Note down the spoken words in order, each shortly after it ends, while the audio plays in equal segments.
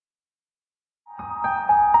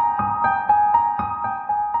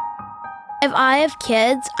If I have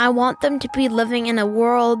kids, I want them to be living in a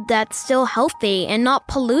world that's still healthy and not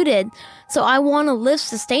polluted. So I want to live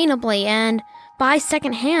sustainably and buy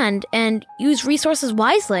secondhand and use resources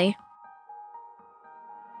wisely.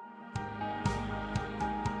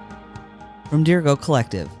 From Dirigo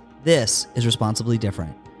Collective, this is Responsibly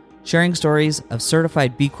Different, sharing stories of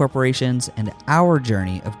certified B corporations and our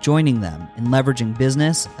journey of joining them in leveraging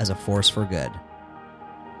business as a force for good.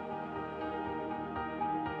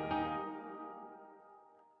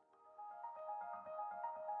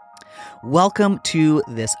 Welcome to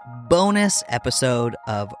this bonus episode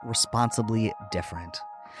of Responsibly Different.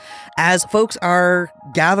 As folks are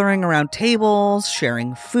gathering around tables,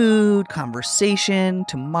 sharing food, conversation,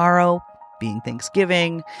 tomorrow being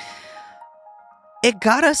Thanksgiving, it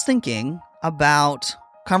got us thinking about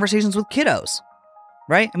conversations with kiddos,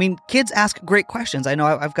 right? I mean, kids ask great questions. I know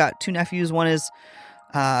I've got two nephews. One is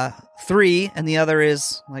 3 and the other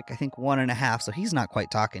is I think 1.5. So he's not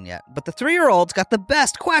quite talking yet. But the 3-year-old's got the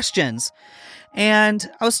best questions.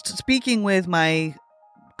 And I was speaking with my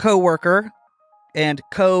co-worker and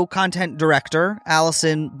co-content director,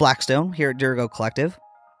 Allison Blackstone, here at Dirigo Collective.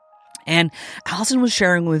 And Allison was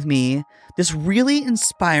sharing with me this really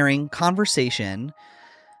inspiring conversation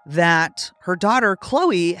that her daughter,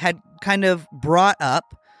 Chloe, had kind of brought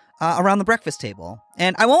up around the breakfast table.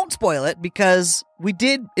 And I won't spoil it because we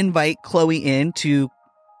did invite Chloe in to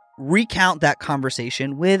recount that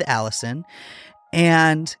conversation with Allison.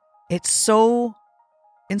 And it's so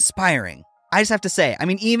inspiring. I just have to say, I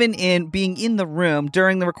mean, even in being in the room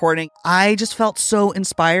during the recording, I just felt so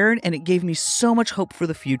inspired and it gave me so much hope for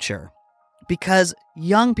the future because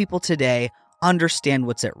young people today understand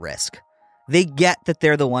what's at risk. They get that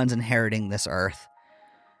they're the ones inheriting this earth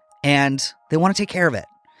and they want to take care of it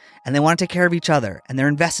and they want to take care of each other and they're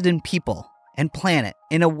invested in people and planet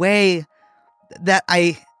in a way that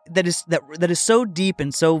is so deep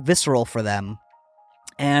and so visceral for them.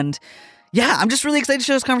 And yeah, I'm just really excited to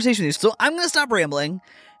share this conversation with you. So I'm going to stop rambling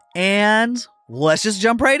and let's just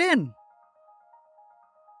jump right in.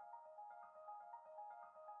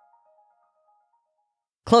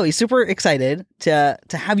 Chloe, super excited to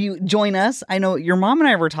have you join us. I know your mom and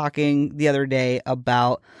I were talking the other day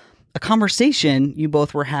about a conversation you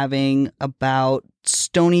both were having about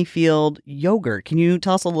Stonyfield yogurt. Can you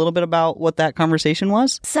tell us a little bit about what that conversation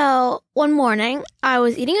was? So one morning, I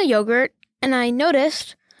was eating a yogurt and I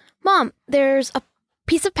noticed, Mom, there's a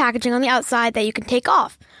piece of packaging on the outside that you can take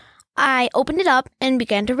off. I opened it up and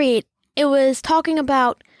began to read. It was talking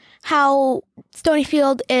about how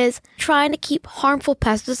Stonyfield is trying to keep harmful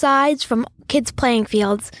pesticides from kids' playing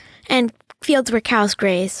fields and fields where cows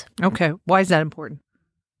graze. Okay, why is that important?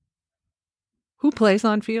 Who plays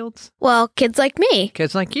on fields? Well, kids like me.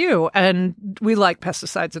 Kids like you. And we like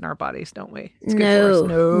pesticides in our bodies, don't we? It's good No,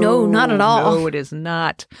 for us. no, not at all. No, it is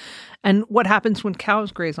not. And what happens when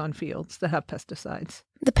cows graze on fields that have pesticides?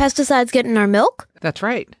 The pesticides get in our milk? That's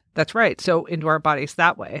right. That's right. So into our bodies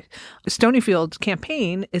that way. Stonyfield's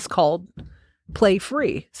campaign is called Play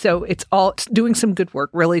Free. So it's doing some good work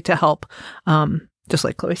really to help, just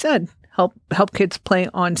like Chloe said, help kids play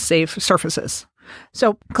on safe surfaces.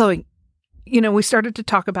 So Chloe, we started to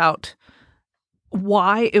talk about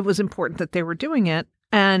why it was important that they were doing it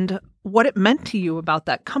and what it meant to you about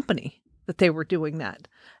that company that they were doing that.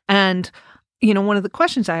 And, one of the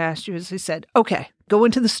questions I asked you is I said, okay, go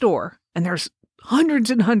into the store and there's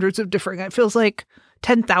hundreds and hundreds of different, it feels like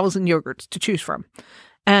 10,000 yogurts to choose from.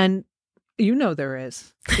 And there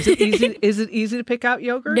is. Is it easy? Is it easy to pick out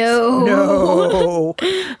yogurts? No.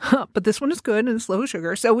 But this one is good and it's low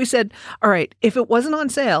sugar. So we said, all right, if it wasn't on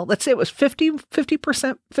sale, let's say it was 50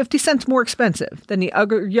 cents more expensive than the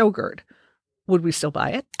other yogurt, would we still buy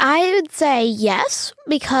it? I would say yes,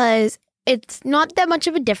 because it's not that much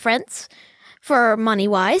of a difference for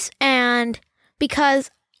money-wise. And because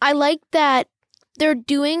I like that they're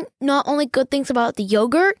doing not only good things about the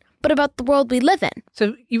yogurt, but about the world we live in.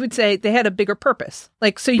 So you would say they had a bigger purpose.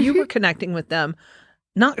 So you were connecting with them,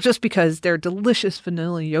 not just because their delicious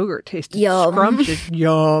vanilla yogurt tasted scrumptious,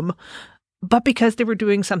 yum, but because they were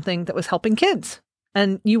doing something that was helping kids.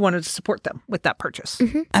 And you wanted to support them with that purchase.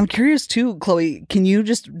 Mm-hmm. I'm curious too, Chloe, can you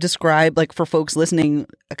just describe, for folks listening,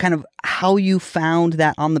 kind of how you found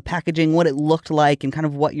that on the packaging, what it looked like, and kind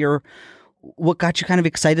of what got you kind of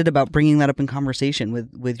excited about bringing that up in conversation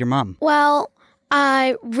with your mom? Well,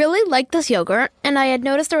 I really liked this yogurt, and I had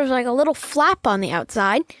noticed there was a little flap on the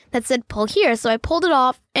outside that said pull here. So I pulled it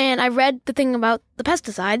off, and I read the thing about the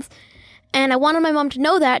pesticides, and I wanted my mom to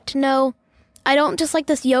know I don't just like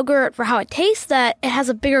this yogurt for how it tastes, that it has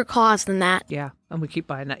a bigger cause than that. Yeah, and we keep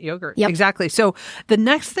buying that yogurt. Yep. Exactly. So the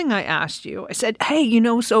next thing I asked you, I said, hey,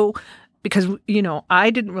 so because, I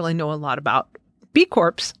didn't really know a lot about B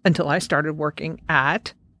Corps until I started working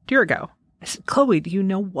at Dirigo. I said, Chloe, do you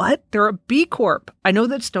know what? They're a B Corp. I know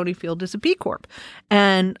that Stonyfield is a B Corp.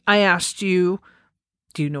 And I asked you,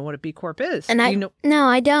 do you know what a B Corp is? And no,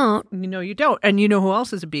 I don't. You don't. And you know who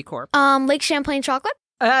else is a B Corp? Lake Champlain Chocolate.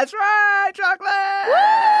 That's right,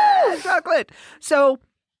 chocolate. Woo! Chocolate. So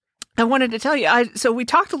I wanted to tell you, so we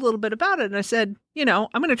talked a little bit about it, and I said, I'm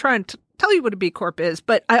going to try and tell you what a B Corp is,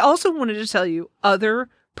 but I also wanted to tell you other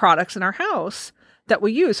products in our house that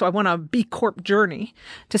we use. So I went on a B Corp journey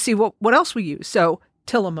to see what else we use. So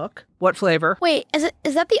Tillamook, what flavor? Wait, is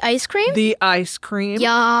that the ice cream? The ice cream.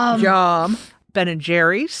 Yum. Ben &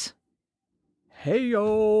 Jerry's.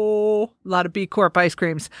 Hey-yo. A lot of B Corp ice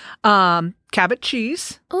creams. Cabot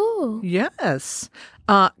cheese. Ooh. Yes.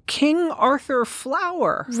 King Arthur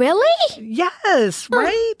flour. Really? Yes,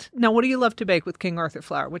 right? Now, what do you love to bake with King Arthur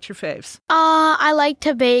flour? What's your faves? I like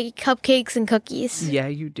to bake cupcakes and cookies. Yeah,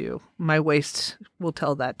 you do. My waist will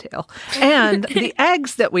tell that tale. And the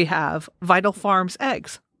eggs that we have, Vital Farms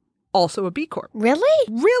eggs, also a B Corp. Really?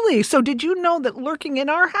 Really? So did you know that lurking in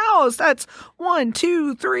our house, that's 1,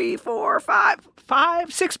 2, 3, 4, 5,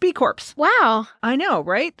 6 B Corps. Wow. I know,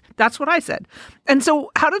 right? That's what I said. And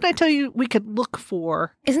so how did I tell you we could look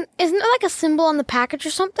for? Isn't there like a symbol on the package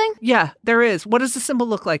or something? Yeah, there is. What does the symbol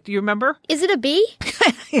look like? Do you remember? Is it a bee?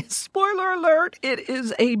 Spoiler alert, it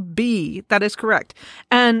is a bee. That is correct.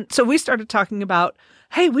 And so we started talking about,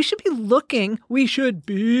 hey, we should be looking. Oh,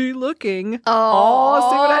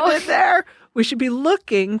 see what I did there? We should be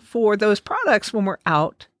looking for those products when we're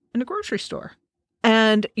out in a grocery store.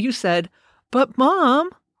 And you said, but Mom,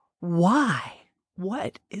 why?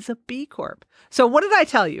 What is a B Corp? So what did I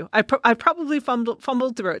tell you? I probably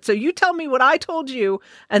fumbled through it. So you tell me what I told you,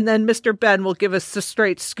 and then Mr. Ben will give us the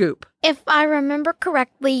straight scoop. If I remember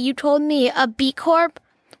correctly, you told me a B Corp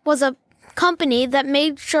was a company that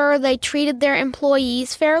made sure they treated their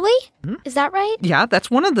employees fairly. Mm-hmm. Is that right? Yeah,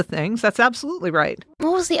 that's one of the things. That's absolutely right.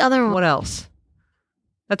 What was the other one? What else?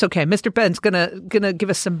 That's okay. Mr. Ben's gonna give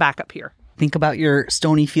us some backup here. Think about your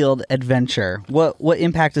Stonyfield adventure. What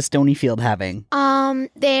impact is Stonyfield having?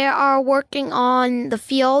 They are working on the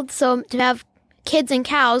field, so to have kids and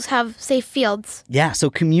cows have safe fields. Yeah, so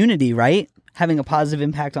community, right? Having a positive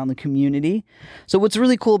impact on the community. So what's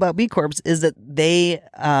really cool about B Corps is that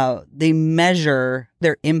they measure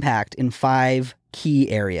their impact in 5 key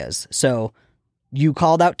areas. So you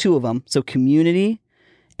called out 2 of them. So community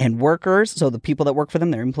and workers, so the people that work for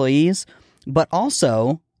them, their employees, but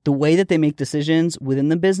also the way that they make decisions within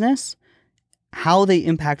the business, how they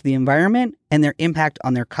impact the environment, and their impact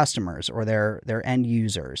on their customers or their end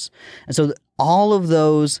users. And so all of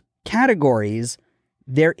those categories,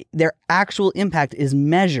 their actual impact is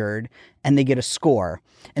measured and they get a score.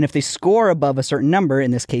 And if they score above a certain number, in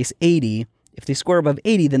this case 80, if they score above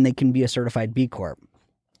 80, then they can be a certified B Corp.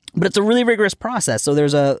 But it's a really rigorous process. So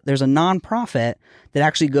there's a nonprofit that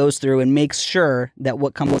actually goes through and makes sure that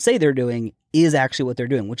what companies say they're doing is actually what they're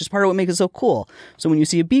doing, which is part of what makes it so cool. So when you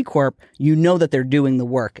see a B Corp, you know that they're doing the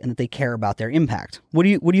work and that they care about their impact. What do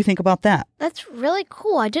you think about that? That's really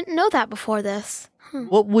cool. I didn't know that before this.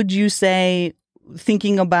 What would you say,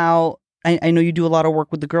 thinking about, I know you do a lot of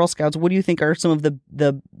work with the Girl Scouts, what do you think are some of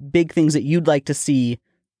the big things that you'd like to see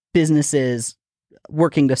businesses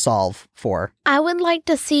working to solve for? I would like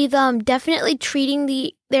to see them definitely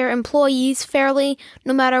treating their employees fairly,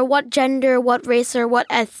 no matter what gender, what race, or what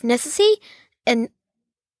ethnicity. And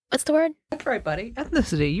what's the word? That's right, buddy.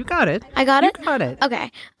 Ethnicity. You got it. I got it? You got it.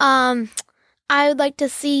 Okay. I would like to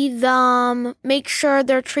see them make sure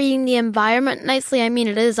they're treating the environment nicely. I mean,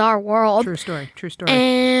 it is our world. True story.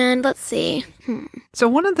 And let's see. So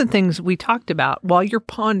one of the things we talked about while you're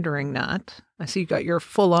pondering that, I see you got your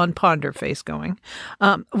full-on ponder face going.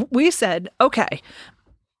 We said, okay,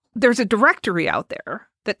 there's a directory out there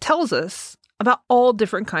that tells us about all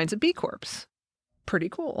different kinds of B Corps. Pretty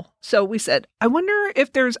cool. So we said, I wonder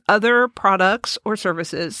if there's other products or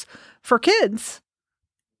services for kids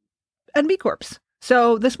and B Corps.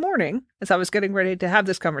 So this morning, as I was getting ready to have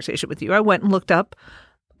this conversation with you, I went and looked up.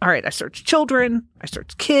 All right, I searched children, I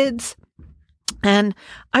searched kids, and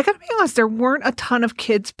I got to be honest, there weren't a ton of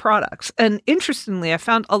kids products. And interestingly, I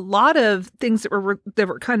found a lot of things that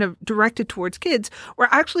were kind of directed towards kids were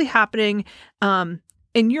actually happening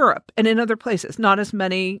in Europe and in other places, not as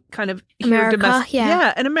many kind of here domestic.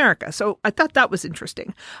 Yeah, in America. So I thought that was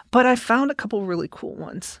interesting. But I found a couple really cool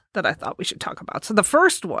ones that I thought we should talk about. So the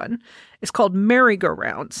first one is called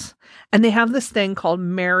Merry-Go-Rounds. And they have this thing called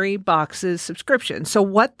Merry Boxes subscription. So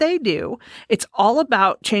what they do, it's all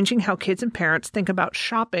about changing how kids and parents think about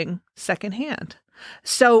shopping secondhand.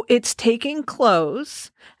 So it's taking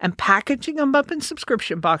clothes and packaging them up in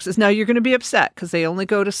subscription boxes. Now you're going to be upset because they only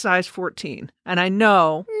go to size 14. And I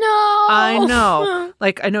know. No. I know.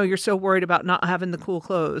 Like, I know you're so worried about not having the cool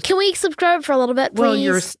clothes. Can we subscribe for a little bit, please?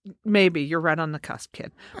 Well, you're right on the cusp,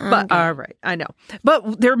 kid. But Okay. all right, I know.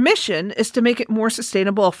 But their mission is to make it more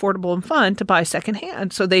sustainable, affordable, and fun to buy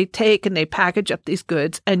secondhand. So they take and they package up these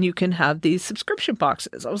goods, and you can have these subscription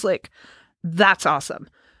boxes. I was like, that's awesome.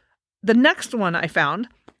 The next one I found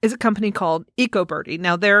is a company called EcoBirdie.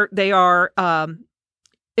 Now they are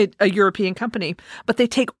a European company, but they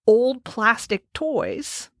take old plastic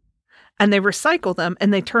toys and they recycle them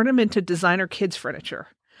and they turn them into designer kids furniture.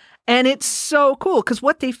 And it's so cool because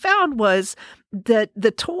what they found was that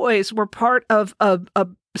the toys were part of a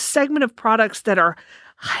segment of products that are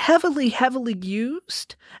heavily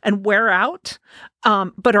used and wear out,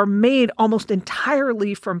 but are made almost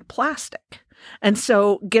entirely from plastic. And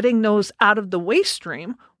so getting those out of the waste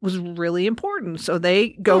stream was really important. So they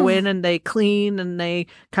go in and they clean and they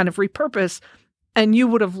kind of repurpose. And you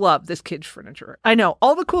would have loved this kids' furniture. I know,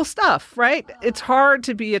 all the cool stuff, right? It's hard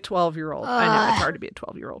to be a 12-year-old. I know, it's hard to be a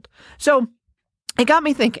 12-year-old. So it got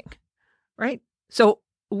me thinking, right? So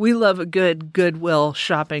we love a good Goodwill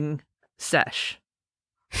shopping sesh,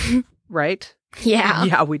 right? Yeah.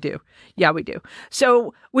 Yeah, we do. Yeah, we do.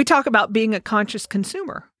 So we talk about being a conscious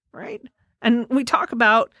consumer, right? And we talk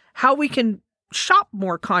about how we can shop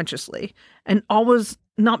more consciously and always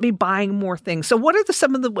not be buying more things. So what are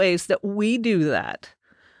some of the ways that we do that?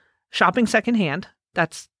 Shopping secondhand.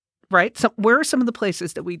 That's right. So where are some of the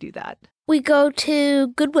places that we do that? We go to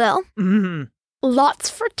Goodwill. Mm-hmm. Lots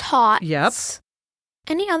for Tots. Yep.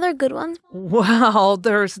 Any other good ones? Well,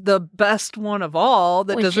 there's the best one of all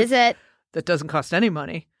that Which is it? doesn't cost any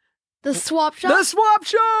money. The swap shop? The swap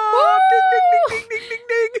shop! Ding, ding, ding, ding, ding, ding,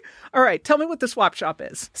 ding. All right, tell me what the swap shop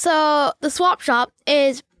is. So the swap shop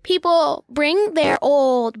is people bring their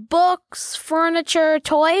old books, furniture,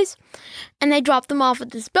 toys, and they drop them off at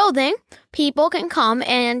this building. People can come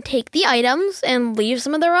and take the items and leave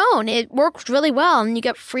some of their own. It works really well, and you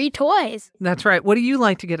get free toys. That's right. What do you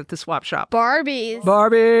like to get at the swap shop? Barbies.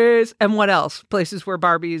 Barbies. And what else? Places where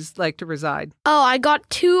Barbies like to reside. Oh, I got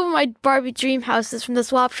 2 of my Barbie dream houses from the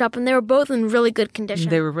swap shop, and they were both in really good condition.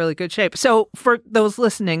 They were really good shape. So for those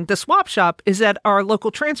listening, the swap shop is at our local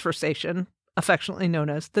transfer station, affectionately known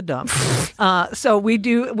as the dump. So we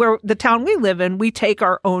do, where the town we live in, we take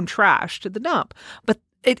our own trash to the dump. But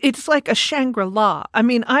it's like a Shangri-La. I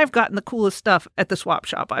mean, I've gotten the coolest stuff at the swap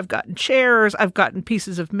shop. I've gotten chairs. I've gotten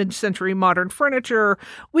pieces of mid-century modern furniture.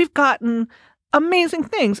 We've gotten amazing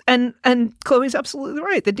things. And Chloe's absolutely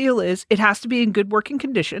right. The deal is it has to be in good working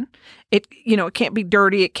condition. It can't be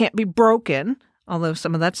dirty. It can't be broken. Although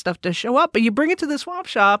some of that stuff does show up, but you bring it to the swap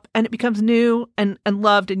shop and it becomes new and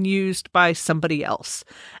loved and used by somebody else.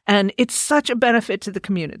 And it's such a benefit to the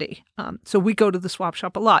community. So we go to the swap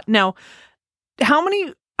shop a lot. Now, how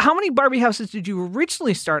many Barbie houses did you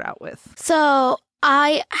originally start out with? So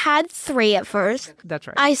I had 3 at first. That's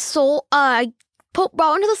right. I brought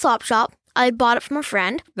one to the swap shop. I bought it from a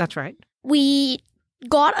friend. That's right. We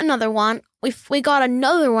got another one. We got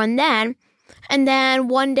another one then. And then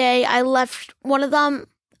one day I left one of them,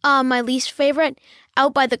 my least favorite,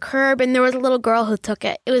 out by the curb, and there was a little girl who took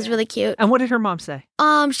it. It was really cute. And what did her mom say?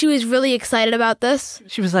 She was really excited about this.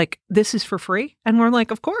 She was like, "This is for free?" And we're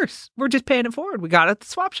like, "Of course. We're just paying it forward. We got it at the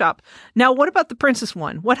swap shop." Now, what about the princess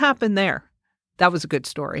one? What happened there? That was a good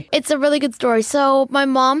story. It's a really good story. So my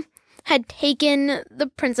mom had taken the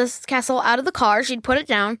princess castle out of the car. She'd put it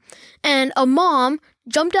down, and a mom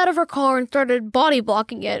jumped out of her car and started body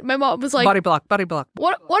blocking it. My mom was like, body block.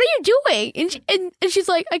 What are you doing? And she's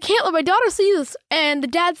like, I can't let my daughter see this. And the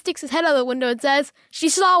dad sticks his head out of the window and says, she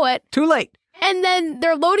saw it. Too late. And then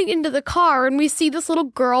they're loading into the car, and we see this little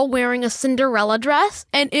girl wearing a Cinderella dress,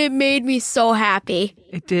 and it made me so happy.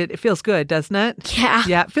 It did. It feels good, doesn't it? Yeah.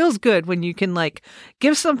 Yeah, it feels good when you can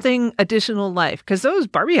give something additional life, because those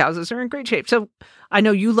Barbie houses are in great shape. So I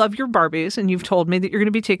know you love your Barbies, and you've told me that you're going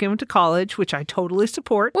to be taking them to college, which I totally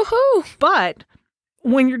support. Woohoo! But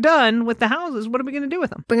when you're done with the houses, what are we going to do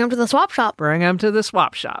with them? Bring them to the swap shop. Bring them to the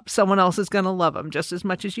swap shop. Someone else is going to love them just as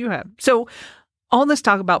much as you have. So all this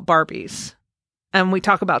talk about Barbies. And we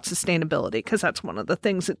talk about sustainability because that's one of the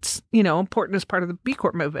things that's, important as part of the B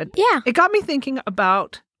Corp movement. Yeah. It got me thinking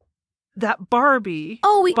about that Barbie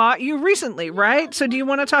bought you recently, right? So do you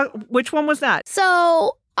want to talk? Which one was that?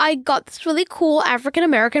 So I got this really cool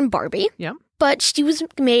African-American Barbie. Yeah. But she was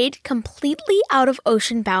made completely out of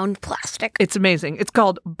ocean-bound plastic. It's amazing. It's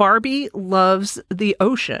called Barbie Loves the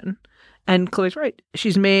Ocean. And Chloe's right.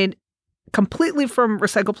 She's made completely from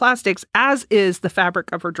recycled plastics, as is the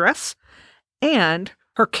fabric of her dress. and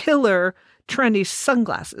her killer trendy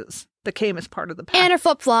sunglasses that came as part of the pack. And her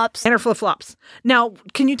flip-flops. And her flip-flops. Now,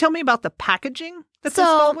 can you tell me about the packaging that this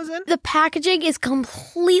doll was in? The packaging is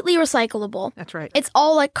completely recyclable. That's right. It's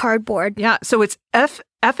all like cardboard. Yeah, so it's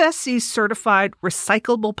FSC certified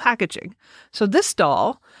recyclable packaging. So this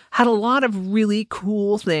doll had a lot of really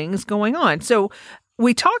cool things going on. So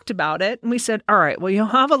we talked about it and we said, all right, well, you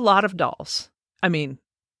have a lot of dolls. I mean,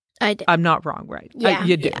 I did. I'm not wrong, right? Yeah.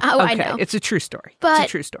 You do. Yeah. Oh, okay. I know. It's a true story. But, it's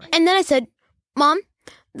a true story. And then I said, Mom,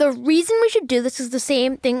 the reason we should do this is the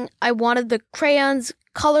same thing I wanted the crayons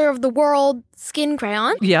color of the world skin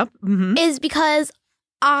crayon Yep. Mm-hmm. is because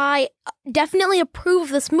I definitely approve of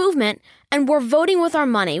this movement and we're voting with our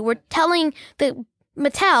money. We're telling the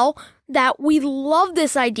Mattel that we love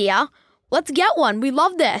this idea. Let's get one. We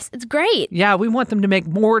love this. It's great. Yeah, we want them to make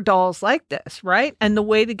more dolls like this, right? And the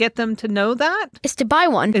way to get them to know that Is to buy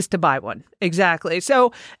one. is to buy one. Exactly.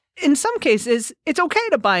 So in some cases, it's okay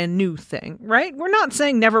to buy a new thing, right? We're not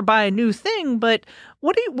saying never buy a new thing, but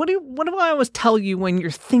what do I always tell you when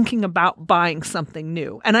you're thinking about buying something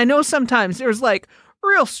new? And I know sometimes there's like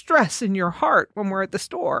real stress in your heart when we're at the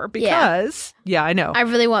store because, yeah I know. I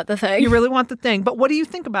really want the thing. You really want the thing, but what do you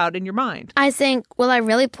think about in your mind? I think, will I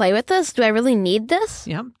really play with this? Do I really need this?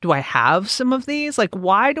 Yeah. Do I have some of these? Like,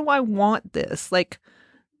 why do I want this? Like,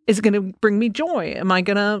 is it going to bring me joy? Am I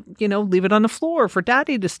going to, leave it on the floor for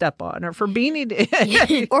Daddy to step on or for Beanie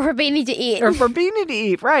to Or for Beanie to eat. or for Beanie to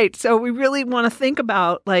eat? Right. So we really want to think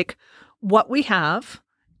about like what we have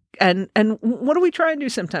and what do we try and do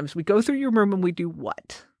sometimes? We go through your room and we do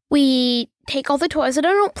what? We take all the toys that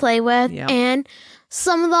I don't play with, Yeah. and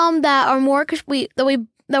some of them that are more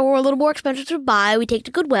that were a little more expensive to buy, we take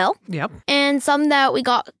to Goodwill, Yep. and some that we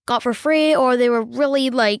got for free or they were really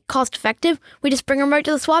like cost effective, we just bring them right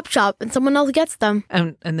to the swap shop and someone else gets them.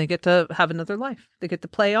 And they get to have another life. They get to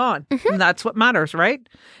play on. And that's what matters, right?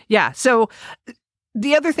 Yeah. So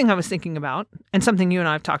the other thing I was thinking about, and something you and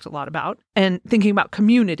I have talked a lot about, and thinking about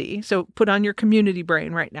community. So put on your community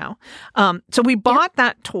brain right now. So we bought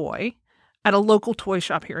that toy at a local toy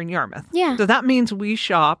shop here in Yarmouth. Yeah. So that means we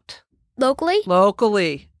shopped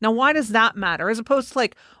Locally, Now, why does that matter? As opposed to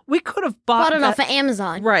like, we could have bought it that- off of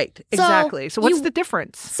Amazon. Right. Exactly. So what's the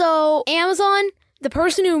difference? So Amazon, the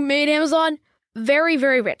person who made Amazon, very,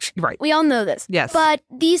 very rich. Right. We all know this. Yes. But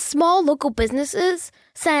these small local businesses,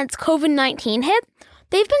 since COVID-19 hit,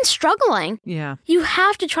 they've been struggling. Yeah. You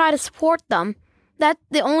have to try to support them. That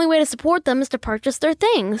the only way to support them is to purchase their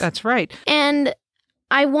things. That's right. And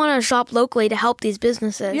I want to shop locally to help these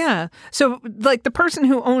businesses. Yeah. So, like the person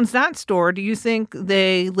who owns that store, do you think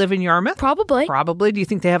they live in Yarmouth? Probably. Probably. Do you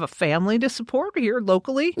think they have a family to support here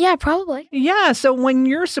locally? Yeah, probably. Yeah. So when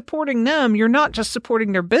you're supporting them, you're not just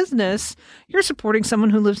supporting their business, you're supporting someone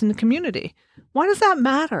who lives in the community. Why does that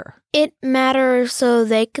matter? It matters so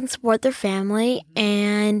they can support their family,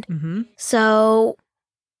 and Mm-hmm. so,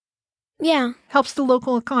 yeah. Helps the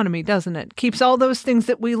local economy, doesn't it? Keeps all those things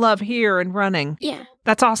that we love here and running. Yeah.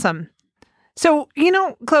 That's awesome. So,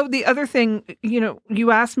 Chloe, the other thing,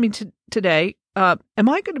 you asked me today, am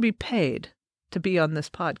I going to be paid to be on this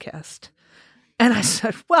podcast? And I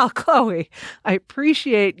said, well, Chloe, I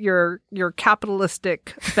appreciate your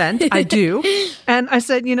capitalistic bent. I do. And I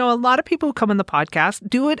said, a lot of people who come on the podcast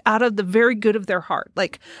do it out of the very good of their heart.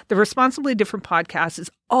 Like the Responsibly Different podcast is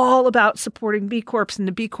all about supporting B Corps and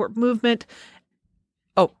the B Corp movement.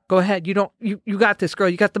 Oh, go ahead. You got this, girl.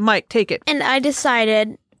 You got the mic. Take it. And I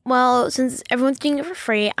decided, well, since everyone's doing it for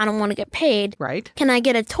free, I don't want to get paid. Right. Can I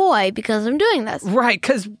get a toy because I'm doing this? Right.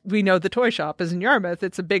 Because we know the toy shop is in Yarmouth.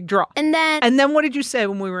 It's a big draw. And then what did you say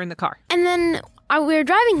when we were in the car? we were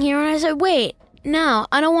driving here, and I said, wait, no,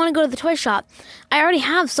 I don't want to go to the toy shop. I already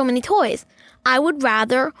have so many toys. I would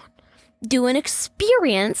rather do an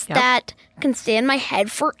experience Yep. that can stay in my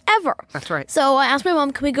head forever. That's right. So I asked my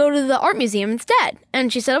mom, can we go to the art museum instead?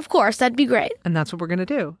 And she said, of course, that'd be great. And that's what we're going to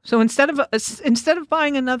do. So instead of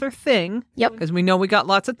buying another thing, Yep. because we know we got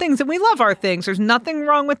lots of things and we love our things. There's nothing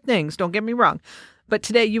wrong with things. Don't get me wrong. But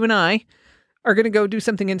today you and I are going to go do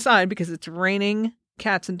something inside because it's raining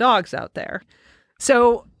cats and dogs out there.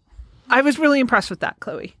 So I was really impressed with that,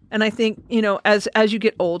 Chloe. And I think, as you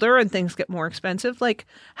get older and things get more expensive, like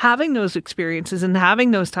having those experiences and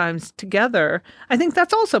having those times together, I think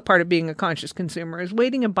that's also part of being a conscious consumer, is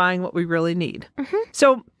waiting and buying what we really need. Mm-hmm.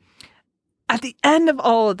 So at the end of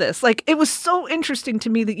all of this, like, it was so interesting to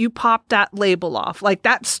me that you popped that label off. Like,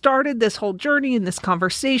 that started this whole journey and this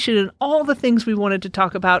conversation and all the things we wanted to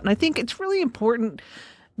talk about. And I think it's really important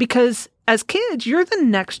because as kids, you're the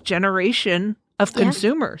next generation of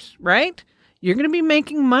consumers, right? You're going to be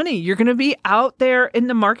making money. You're going to be out there in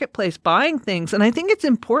the marketplace buying things. And I think it's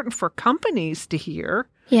important for companies to hear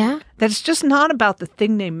Yeah. that it's just not about the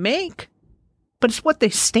thing they make, but it's what they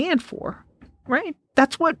stand for, right?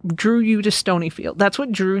 That's what drew you to Stonyfield. That's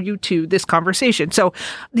what drew you to this conversation. So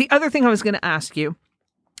the other thing I was going to ask you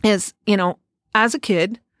is, as a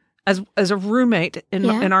kid, as a roommate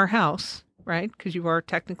in our house, right? Because you are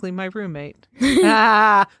technically my roommate.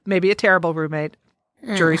 Maybe a terrible roommate.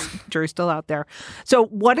 Jury's still out there. So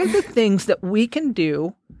what are the things that we can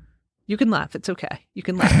do? You can laugh. It's okay. You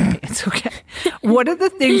can laugh at me. It's okay. What are the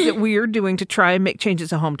things that we are doing to try and make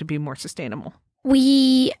changes at home to be more sustainable?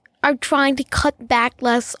 We are trying to cut back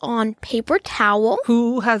less on paper towel.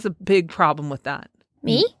 Who has a big problem with that?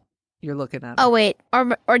 Me? You're looking at it. Oh, wait.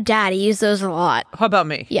 Or Daddy used those a lot. How about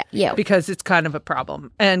me? Yeah. Because it's kind of a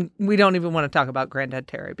problem. And we don't even want to talk about Granddad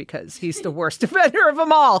Terry because he's the worst offender of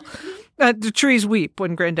them all. The trees weep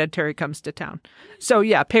when Granddad Terry comes to town. So,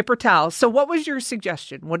 yeah, paper towels. So what was your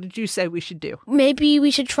suggestion? What did you say we should do? Maybe we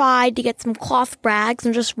should try to get some cloth rags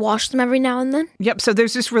and just wash them every now and then. Yep. So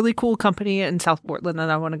there's this really cool company in South Portland that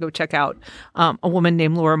I want to go check out. A woman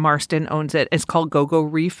named Laura Marston owns it. It's called Go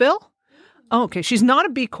Refill. Oh, okay. She's not a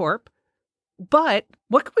B Corp. But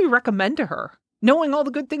what could we recommend to her, knowing all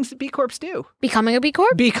the good things that B Corps do? Becoming a B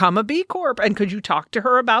Corp? Become a B Corp. And could you talk to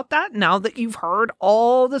her about that now that you've heard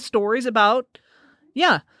all the stories about,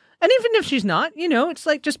 yeah. And even if she's not, it's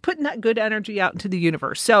like just putting that good energy out into the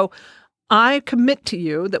universe. So I commit to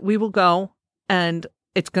you that we will go and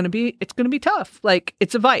it's going to be tough. Like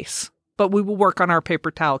it's a vice, but we will work on our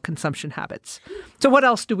paper towel consumption habits. So what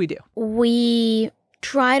else do we do? We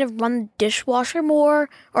try to run the dishwasher more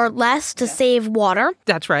or less to save water.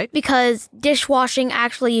 That's right. Because dishwashing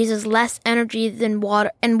actually uses less energy than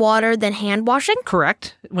water than hand washing.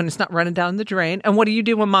 Correct. When it's not running down the drain. And what do you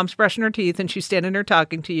do when Mom's brushing her teeth and she's standing there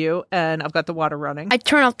talking to you and I've got the water running? I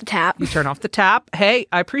turn off the tap. You turn off the tap. Hey,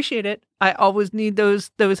 I appreciate it. I always need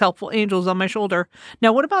those helpful angels on my shoulder.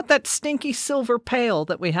 Now, what about that stinky silver pail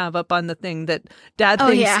that we have up on the thing that Dad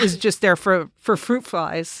thinks is just there for fruit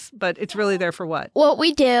flies, but it's really there for what? What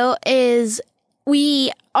we do is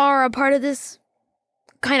we are a part of this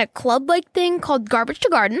kind of club-like thing called Garbage to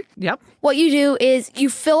Garden. Yep. What you do is you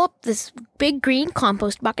fill up this big green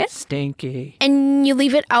compost bucket. Stinky. And you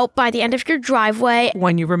leave it out by the end of your driveway.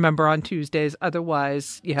 When you remember on Tuesdays.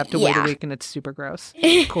 Otherwise, you have to wait a week and it's super gross.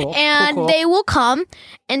 Cool. And cool. They will come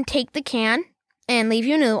and take the can and leave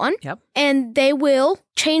you a new one. Yep. And they will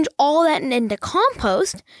change all that into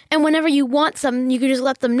compost. And whenever you want some, you can just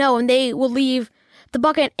let them know and they will leave the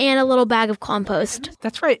bucket and a little bag of compost.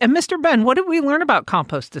 That's right. And Mr. Ben, what did we learn about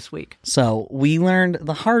compost this week? So we learned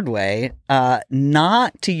the hard way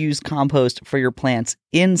not to use compost for your plants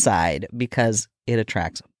inside because it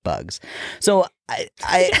attracts bugs. So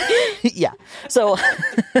yeah. So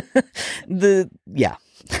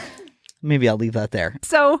maybe I'll leave that there.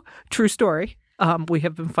 So true story. We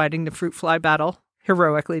have been fighting the fruit fly battle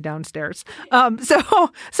heroically downstairs. So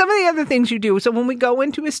some of the other things you do. So when we go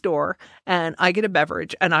into a store and I get a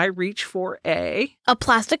beverage and I reach for a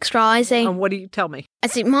plastic straw, I say, what do you tell me? I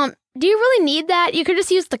say, Mom, do you really need that? You could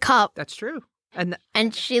just use the cup. That's true. And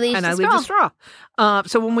she leaves and the I straw. leave the straw.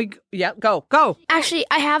 So when we, go. Actually,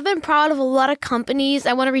 I have been proud of a lot of companies.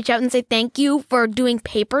 I want to reach out and say thank you for doing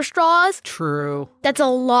paper straws. True. That's a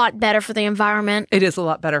lot better for the environment. It is a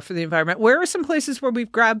lot better for the environment. Where are some places where we've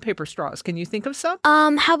grabbed paper straws? Can you think of some?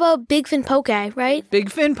 How about Big Fin Poke, right? Big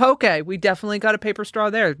Fin Poke. We definitely got a paper straw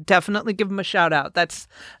there. Definitely give them a shout out. That's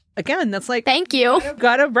like, thank you.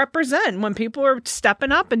 Got to represent when people are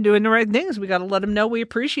stepping up and doing the right things. We got to let them know we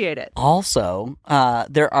appreciate it. Also,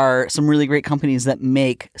 there are some really great companies that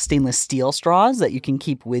make stainless steel straws that you can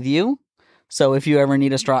keep with you. So if you ever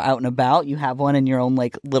need a straw out and about, you have one in your own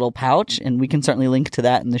little pouch, and we can certainly link to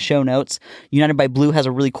that in the show notes. United by Blue has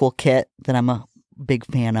a really cool kit that I'm a big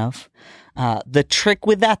fan of. The trick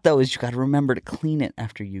with that, though, is you got to remember to clean it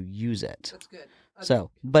after you use it. That's good.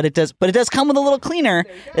 So, but it does come with a little cleaner.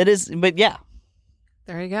 It is, but yeah.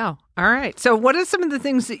 There you go. All right. So what are some of the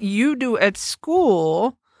things that you do at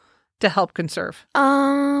school to help conserve?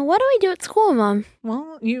 What do we do at school, Mom?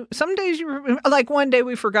 Well, some days one day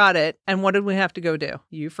we forgot it. And what did we have to go do?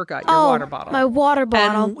 You forgot your water bottle. My water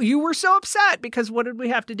bottle. And you were so upset because what did we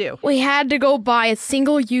have to do? We had to go buy a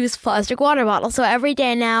single-use plastic water bottle. So every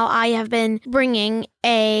day now I have been bringing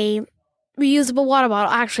a reusable water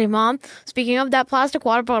bottle. Actually, Mom, speaking of that plastic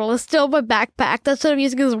water bottle, is still in my backpack. That's what I'm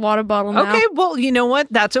using as a water bottle now. Okay, well, you know what?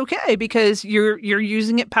 That's okay because you're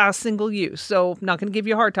using it past single use. So I'm not going to give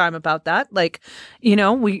you a hard time about that. Like, you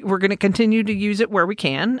know, we're going to continue to use it where we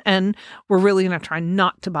can, and we're really going to try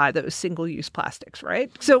not to buy those single-use plastics,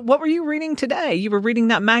 right? So what were you reading today? You were reading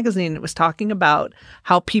that magazine that was talking about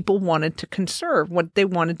how people wanted to conserve, what they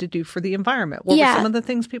wanted to do for the environment. What were some of the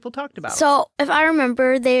things people talked about? So if I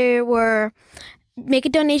remember, there were make a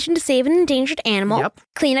donation to save an endangered animal,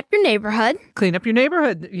 clean up your neighborhood. Clean up your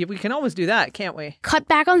neighborhood. We can always do that, can't we? Cut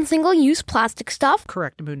back on single-use plastic stuff.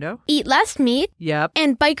 Correct, Mundo. Eat less meat. Yep.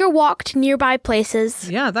 And bike or walk to nearby places.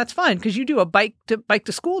 Yeah, that's fine because you do a bike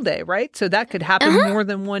to school day, right? So that could happen more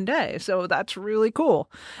than one day. So that's really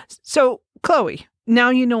cool. So, Chloe,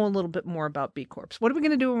 now you know a little bit more about B Corps. What are we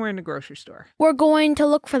going to do when we're in the grocery store? We're going to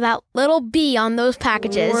look for that little bee on those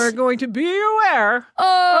packages. We're going to be aware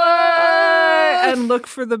and look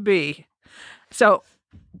for the bee. So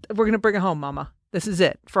we're going to bring it home, Mama. This is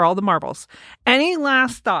it for all the marbles. Any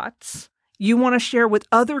last thoughts you want to share with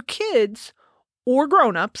other kids or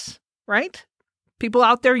grown-ups, right? People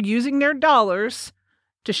out there using their dollars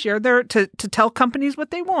to share to tell companies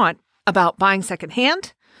what they want about buying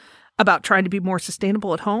secondhand, about trying to be more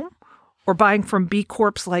sustainable at home, or buying from B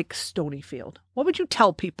Corps like Stonyfield? What would you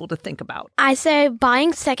tell people to think about? I say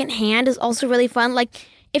buying secondhand is also really fun. Like,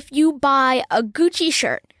 if you buy a Gucci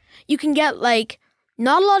shirt, you can get, like,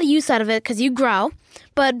 not a lot of use out of it because you grow.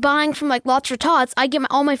 But buying from, like, Lots for Tots, I get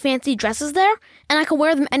all my fancy dresses there, and I can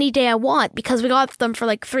wear them any day I want because we got them for,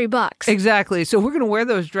 like, $3. Exactly. So we're going to wear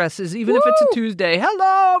those dresses even if it's a Tuesday.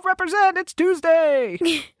 Hello, represent, it's Tuesday.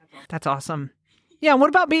 That's awesome. Yeah, what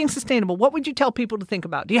about being sustainable? What would you tell people to think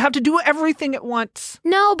about? Do you have to do everything at once?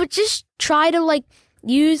 No, but just try to, like,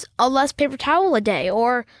 use a less paper towel a day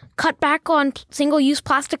or cut back on single-use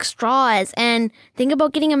plastic straws and think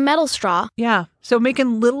about getting a metal straw. Yeah, so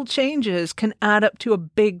making little changes can add up to a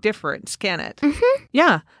big difference, can it? Mm-hmm.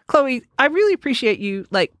 Yeah. Chloe, I really appreciate you,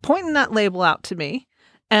 like, pointing that label out to me.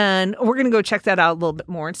 And we're going to go check that out a little bit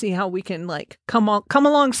more and see how we can, like, come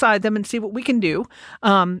alongside them and see what we can do.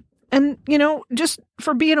 And, you know, just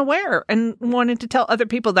for being aware and wanting to tell other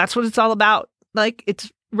people that's what it's all about. Like, it's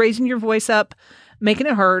raising your voice up, making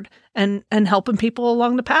it heard, and helping people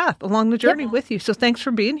along the path, along the journey with you. So thanks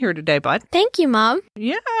for being here today, bud. Thank you, Mom.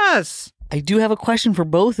 Yes. I do have a question for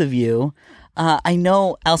both of you. I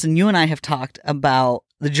know, Allison, you and I have talked about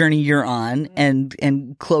the journey you're on,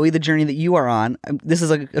 and Chloe, the journey that you are on. This is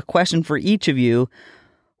a question for each of you.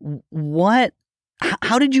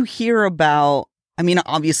 How did you hear about, I mean,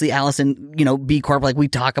 obviously, Allison, you know, B Corp, like we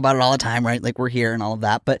talk about it all the time, right? Like we're here and all of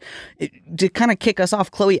that. But to kind of kick us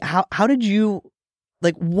off, Chloe, how did you,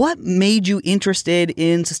 like, what made you interested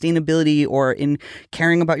in sustainability or in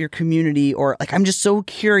caring about your community? Or, like, I'm just so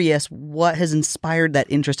curious, what has inspired that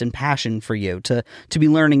interest and passion for you to be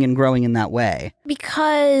learning and growing in that way?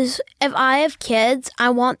 Because if I have kids, I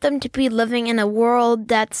want them to be living in a world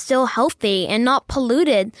that's still healthy and not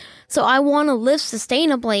polluted. So I want to live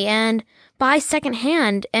sustainably and buy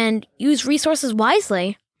secondhand and use resources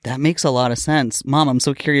wisely. That makes a lot of sense. Mom, I'm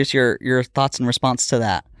so curious your thoughts in response to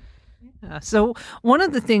that. Yeah, so one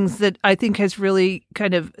of the things that I think has really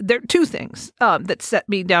there are two things that set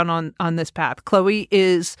me down on this path. Chloe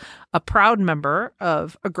is a proud member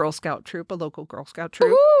of a Girl Scout troop, a local Girl Scout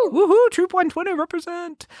troop. Woohoo! Troop 120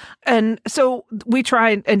 represent. And so we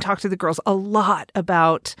try and talk to the girls a lot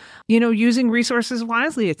about, you know, using resources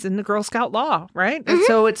wisely. It's in the Girl Scout law, right? And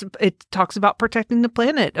so it talks about protecting the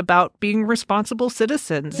planet, about being responsible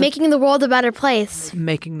citizens. Making the world a better place.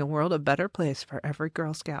 Making the world a better place for every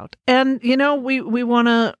Girl Scout. And, you know, we want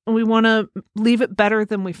to leave it better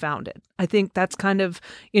than we found it. I think that's kind of,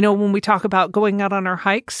 you know, when we talk about going out on our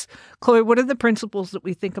hikes, Chloe, what are the principles that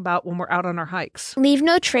we think about when we're out on our hikes? Leave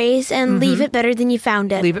no trace and leave it better than you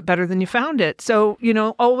found it. Leave it better than you found it. So, you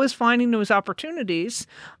know, always finding those opportunities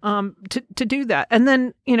to do that. And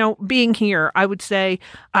then, you know, being here, I would say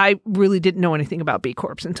I really didn't know anything about B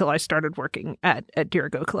Corps until I started working at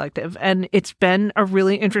Dirigo Collective. And it's been a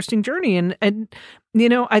really interesting journey. And you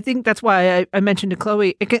know, I think that's why I mentioned to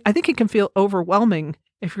Chloe, I think it can feel overwhelming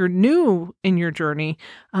if you're new in your journey,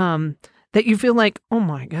 that you feel like, oh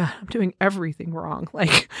my God, I'm doing everything wrong,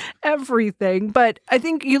 like everything. But I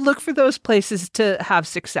think you look for those places to have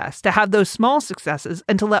success, to have those small successes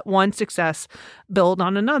and to let one success build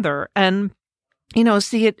on another. And, you know,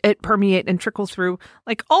 see it permeate and trickle through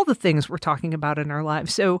like all the things we're talking about in our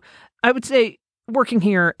lives. So I would say working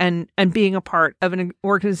here and being a part of an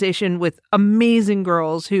organization with amazing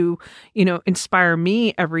girls who, you know, inspire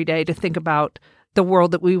me every day to think about the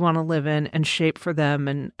world that we want to live in and shape for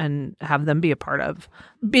them and have them be a part of.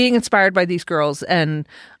 Being inspired by these girls and,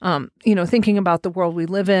 thinking about the world we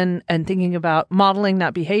live in and thinking about modeling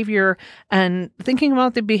that behavior and thinking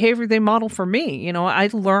about the behavior they model for me. I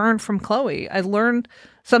learned from Chloe. I learned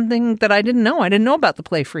something that I didn't know. I didn't know about the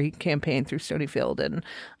Play Free campaign through Stonyfield and,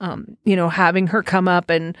 having her come up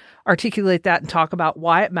and articulate that and talk about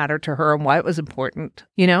why it mattered to her and why it was important.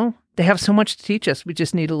 They have so much to teach us. We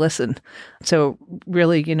just need to listen. So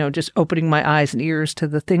really, just opening my eyes and ears to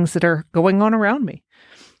the things that are going on around me.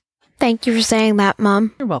 Thank you for saying that,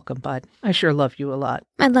 Mom. You're welcome, bud. I sure love you a lot.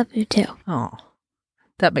 I love you too. Oh,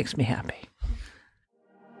 that makes me happy.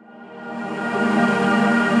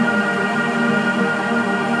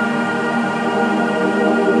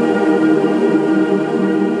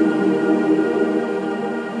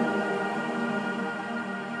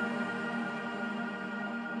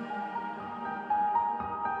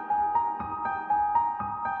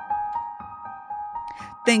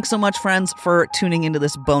 Thanks so much, friends, for tuning into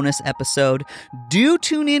this bonus episode. Do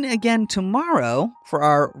tune in again tomorrow for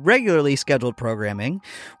our regularly scheduled programming.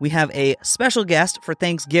 We have a special guest for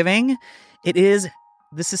Thanksgiving. It is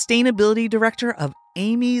the Sustainability Director of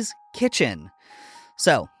Amy's Kitchen.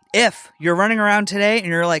 So, if you're running around today and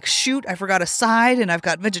you're like, shoot, I forgot a side and I've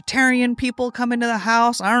got vegetarian people come into the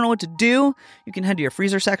house, I don't know what to do, you can head to your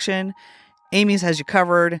freezer section. Amy's has you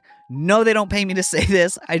covered. No, they don't pay me to say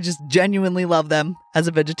this. I just genuinely love them as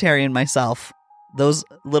a vegetarian myself. Those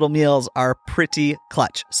little meals are pretty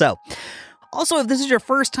clutch. So, also, if this is your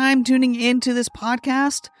first time tuning into this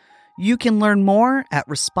podcast, you can learn more at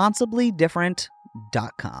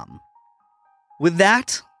responsiblydifferent.com. With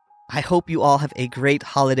that, I hope you all have a great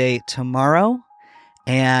holiday tomorrow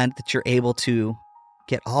and that you're able to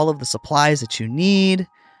get all of the supplies that you need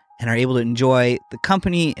and are able to enjoy the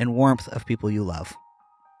company and warmth of people you love.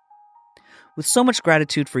 With so much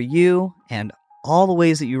gratitude for you and all the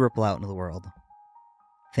ways that you ripple out into the world,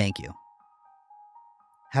 thank you.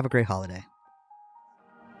 Have a great holiday.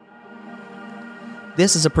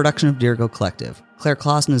 This is a production of Dirigo Collective. Claire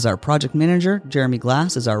Clausen is our project manager. Jeremy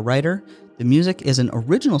Glass is our writer. The music is an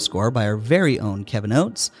original score by our very own Kevin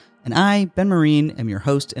Oates. And I, Ben Marine, am your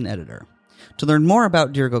host and editor. To learn more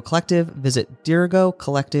about Dirigo Collective, visit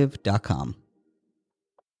dirigocollective.com.